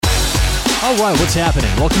All right, what's happening?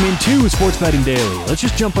 Welcome into Sports Betting Daily. Let's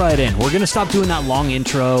just jump right in. We're going to stop doing that long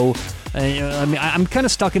intro. I'm kind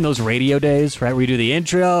of stuck in those radio days, right? Where you do the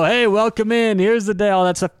intro. Hey, welcome in. Here's the day, all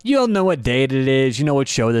that stuff. You don't know what date it is. You know what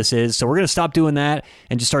show this is. So we're going to stop doing that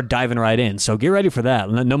and just start diving right in. So get ready for that.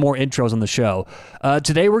 No more intros on the show.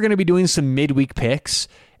 Today, we're going to be doing some midweek picks.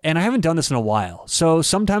 And I haven't done this in a while. So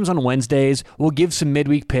sometimes on Wednesdays, we'll give some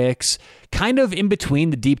midweek picks, kind of in between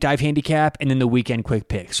the deep dive handicap and then the weekend quick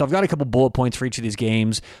pick. So I've got a couple bullet points for each of these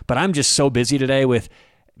games, but I'm just so busy today with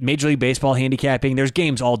Major League Baseball handicapping. There's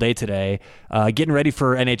games all day today. Getting ready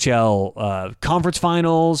for NHL conference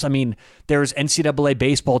finals. I mean, there's NCAA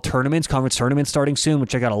baseball tournaments, conference tournaments starting soon,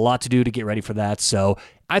 which I got a lot to do to get ready for that. So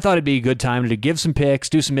I thought it'd be a good time to give some picks,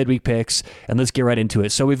 do some midweek picks, and let's get right into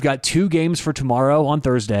it. So we've got 2 games for tomorrow on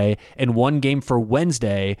Thursday and 1 game for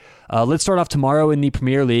Wednesday. Let's start off tomorrow in the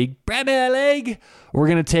Premier League. Premier League. We're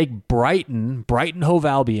going to take Brighton Hove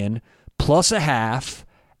Albion, plus a half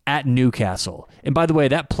at Newcastle. And by the way,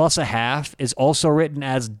 that plus a half is also written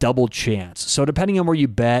as double chance. So depending on where you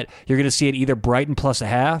bet, you're going to see it either Brighton plus a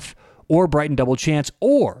half or Brighton double chance,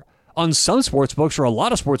 or on some sportsbooks, or a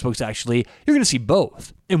lot of sportsbooks actually, you're going to see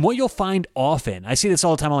both. And what you'll find often, I see this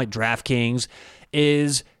all the time on like DraftKings,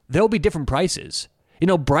 is there'll be different prices. You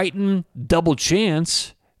know, Brighton double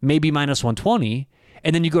chance, maybe minus 120,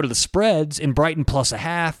 and then you go to the spreads, and Brighton plus a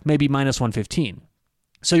half, maybe minus 115.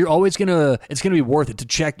 So you're always it's going to be worth it to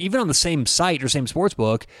check, even on the same site or same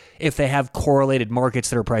sportsbook, if they have correlated markets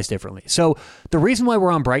that are priced differently. So the reason why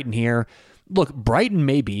we're on Brighton here, look, Brighton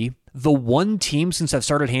may be the one team since I've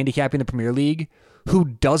started handicapping the Premier League who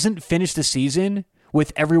doesn't finish the season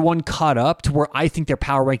with everyone caught up to where I think their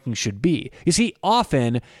power ranking should be. You see,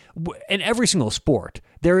 often in every single sport,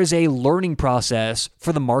 there is a learning process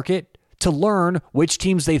for the market to learn which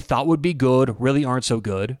teams they thought would be good really aren't so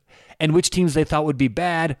good, and which teams they thought would be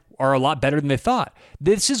bad are a lot better than they thought.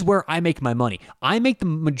 This is where I make my money. I make the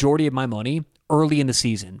majority of my money early in the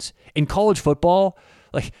seasons. In college football,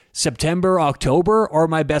 like September, October are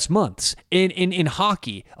my best months. In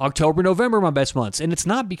hockey, October, November are my best months. And it's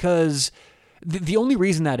not because the only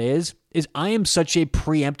reason that is I am such a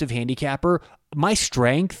preemptive handicapper. My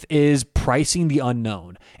strength is pricing the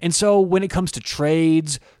unknown. And so when it comes to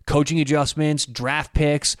trades, coaching adjustments, draft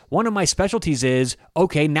picks, one of my specialties is,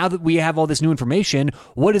 okay, now that we have all this new information,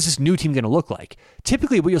 what is this new team going to look like?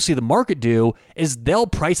 Typically, what you'll see the market do is they'll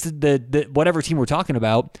price the whatever team we're talking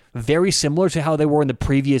about very similar to how they were in the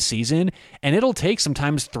previous season, and it'll take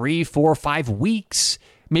sometimes 3, 4, 5 weeks,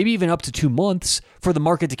 maybe even up to 2 months for the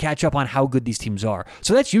market to catch up on how good these teams are.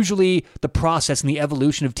 So that's usually the process and the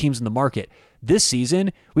evolution of teams in the market. This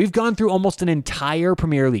season, we've gone through almost an entire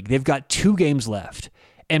Premier League. They've got 2 games left,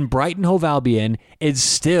 and Brighton Hove Albion is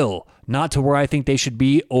still not to where I think they should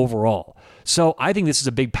be overall. So I think this is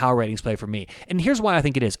a big power ratings play for me. And here's why I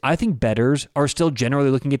think it is. I think bettors are still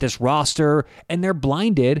generally looking at this roster, and they're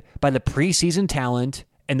blinded by the preseason talent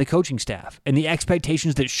and the coaching staff and the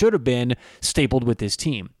expectations that should have been stapled with this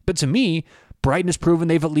team. But to me, Brighton has proven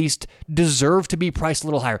they've at least deserved to be priced a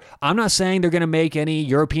little higher. I'm not saying they're going to make any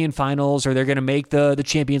European finals or they're going to make the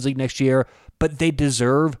Champions League next year, but they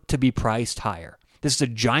deserve to be priced higher. This is a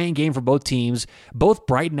giant game for both teams. Both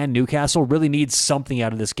Brighton and Newcastle really need something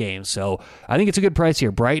out of this game. So I think it's a good price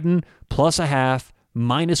here. Brighton plus a half,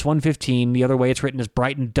 minus 115. The other way it's written is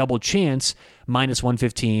Brighton double chance, minus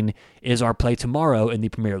 115 is our play tomorrow in the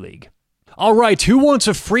Premier League. All right, who wants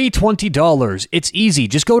a free $20? It's easy.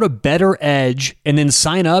 Just go to Better Edge and then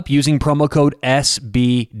sign up using promo code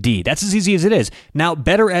SBD. That's as easy as it is. Now,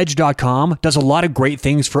 BetterEdge.com does a lot of great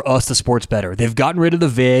things for us, the sports bettor. They've gotten rid of the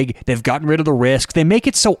VIG. They've gotten rid of the risk. They make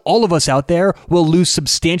it so all of us out there will lose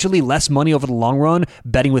substantially less money over the long run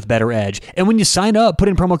betting with Better Edge. And when you sign up, put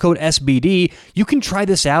in promo code SBD, you can try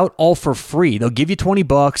this out all for free. They'll give you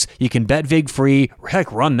 $20. You can bet VIG free. Heck,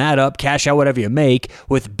 run that up, cash out whatever you make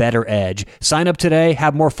with Better Edge. Sign up today,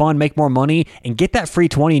 have more fun, make more money, and get that free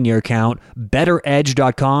 20 in your account.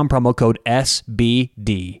 BetterEdge.com, promo code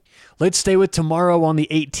SBD. Let's stay with tomorrow on the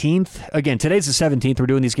 18th. Again, today's the 17th. We're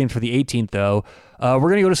doing these games for the 18th, though. We're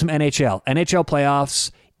going to go to some NHL. NHL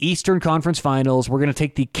playoffs, Eastern Conference Finals. We're going to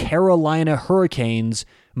take the Carolina Hurricanes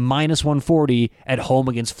minus 140 at home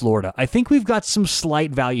against Florida. I think we've got some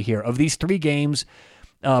slight value here. Of these 3 games,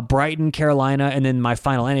 Brighton, Carolina, and then my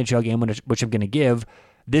final NHL game, which I'm going to give,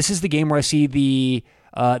 this is the game where I see the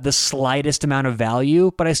slightest amount of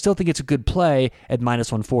value, but I still think it's a good play at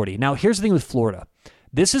minus 140. Now, here's the thing with Florida.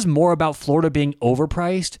 This is more about Florida being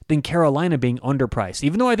overpriced than Carolina being underpriced.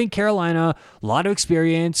 Even though I think Carolina, a lot of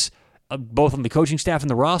experience, both on the coaching staff and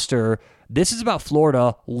the roster, this is about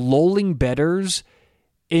Florida lulling bettors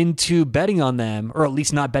into betting on them, or at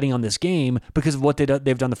least not betting on this game because of what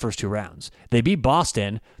they've done the first 2 rounds. They beat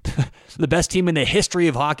Boston, the best team in the history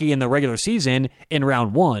of hockey in the regular season, in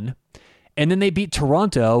round 1. And then they beat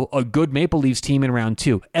Toronto, a good Maple Leafs team, in round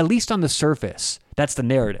 2, at least on the surface. That's the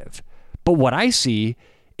narrative. But what I see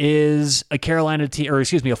is a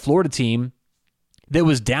Florida team that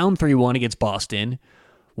was down 3-1 against Boston,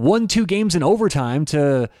 won 2 games in overtime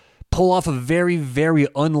to pull off a very, very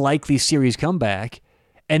unlikely series comeback.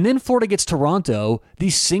 And then Florida gets Toronto, the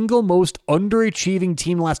single most underachieving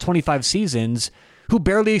team in the last 25 seasons, who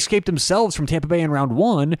barely escaped themselves from Tampa Bay in round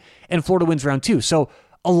 1, and Florida wins round 2. So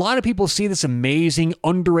a lot of people see this amazing,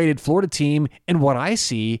 underrated Florida team, and what I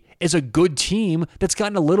see is a good team that's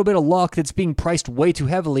gotten a little bit of luck that's being priced way too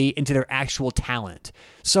heavily into their actual talent.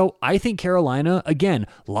 So I think Carolina, again,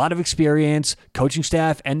 a lot of experience, coaching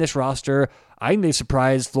staff, and this roster. I think they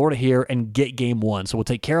surprise Florida here and get game 1. So we'll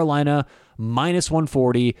take Carolina minus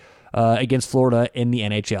 140 against Florida in the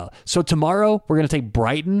NHL. So tomorrow, we're going to take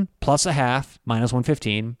Brighton plus a half, minus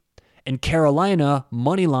 115. And Carolina,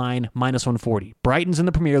 money line, minus 140. Brighton's in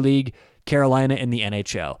the Premier League, Carolina in the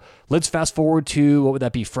NHL. Let's fast forward to, what would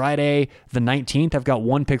that be, Friday the 19th? I've got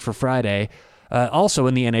one pick for Friday. Also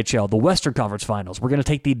in the NHL, the Western Conference Finals. We're going to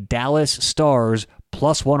take the Dallas Stars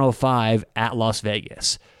plus 105 at Las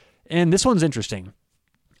Vegas. And this one's interesting.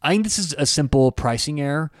 I think this is a simple pricing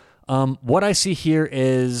error. What I see here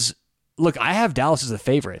is, look, I have Dallas as the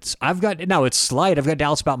favorites. Now it's slight. I've got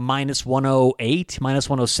Dallas about minus 108, minus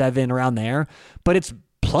 107, around there. But it's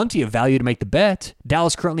plenty of value to make the bet.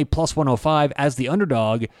 Dallas currently plus 105 as the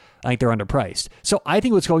underdog. I think they're underpriced. So I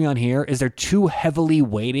think what's going on here is they're too heavily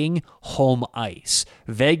weighting home ice.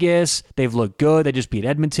 Vegas, they've looked good. They just beat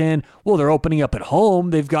Edmonton. Well, they're opening up at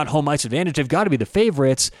home. They've got home ice advantage. They've got to be the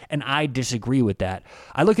favorites, and I disagree with that.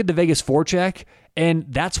 I look at the Vegas forecheck, and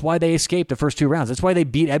that's why they escaped the first 2 rounds. That's why they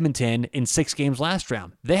beat Edmonton in 6 games last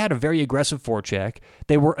round. They had a very aggressive forecheck.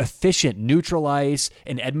 They were efficient, neutral ice,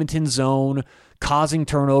 in Edmonton zone, causing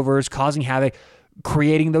turnovers, causing havoc,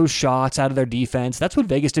 creating those shots out of their defense. That's what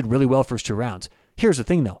Vegas did really well first 2 rounds. Here's the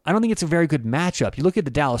thing, though. I don't think it's a very good matchup. You look at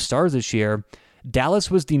the Dallas Stars this year.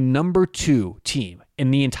 Dallas was the number 2 team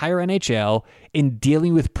in the entire NHL in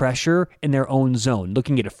dealing with pressure in their own zone.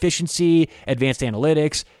 Looking at efficiency, advanced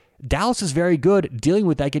analytics, Dallas is very good dealing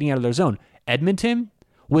with that, getting out of their zone. Edmonton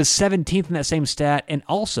was 17th in that same stat, and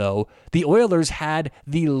also the Oilers had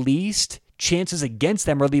the least chances against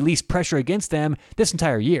them, or the least pressure against them, this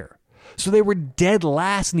entire year. So they were dead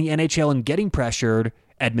last in the NHL in getting pressured,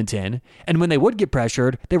 Edmonton, and when they would get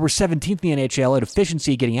pressured, they were 17th in the NHL at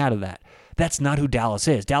efficiency getting out of that. That's not who Dallas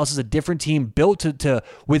is. Dallas is a different team built to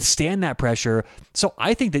withstand that pressure. So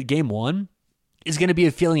I think that game 1 is going to be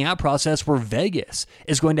a feeling out process where Vegas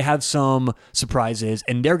is going to have some surprises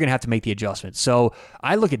and they're going to have to make the adjustments. So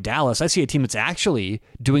I look at Dallas, I see a team that's actually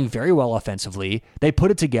doing very well offensively. They put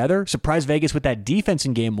it together, surprise Vegas with that defense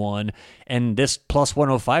in game 1, and this plus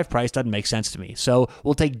 105 price doesn't make sense to me. So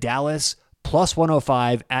we'll take Dallas plus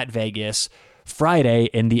 105 at Vegas Friday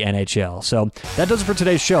in the NHL. So that does it for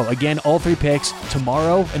today's show. Again, all 3 picks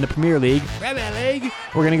tomorrow in the Premier League.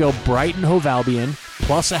 We're going to go Brighton Hove Albion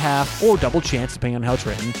plus a half or double chance, depending on how it's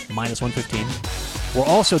written, minus 115. We're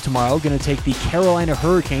also tomorrow going to take the Carolina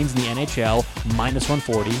Hurricanes in the NHL minus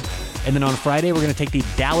 140. And then on Friday, we're going to take the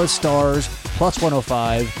Dallas Stars plus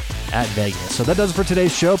 105 at Vegas. So that does it for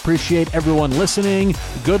today's show. Appreciate everyone listening.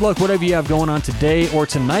 Good luck, whatever you have going on today or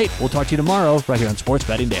tonight. We'll talk to you tomorrow right here on Sports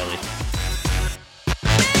Betting Daily.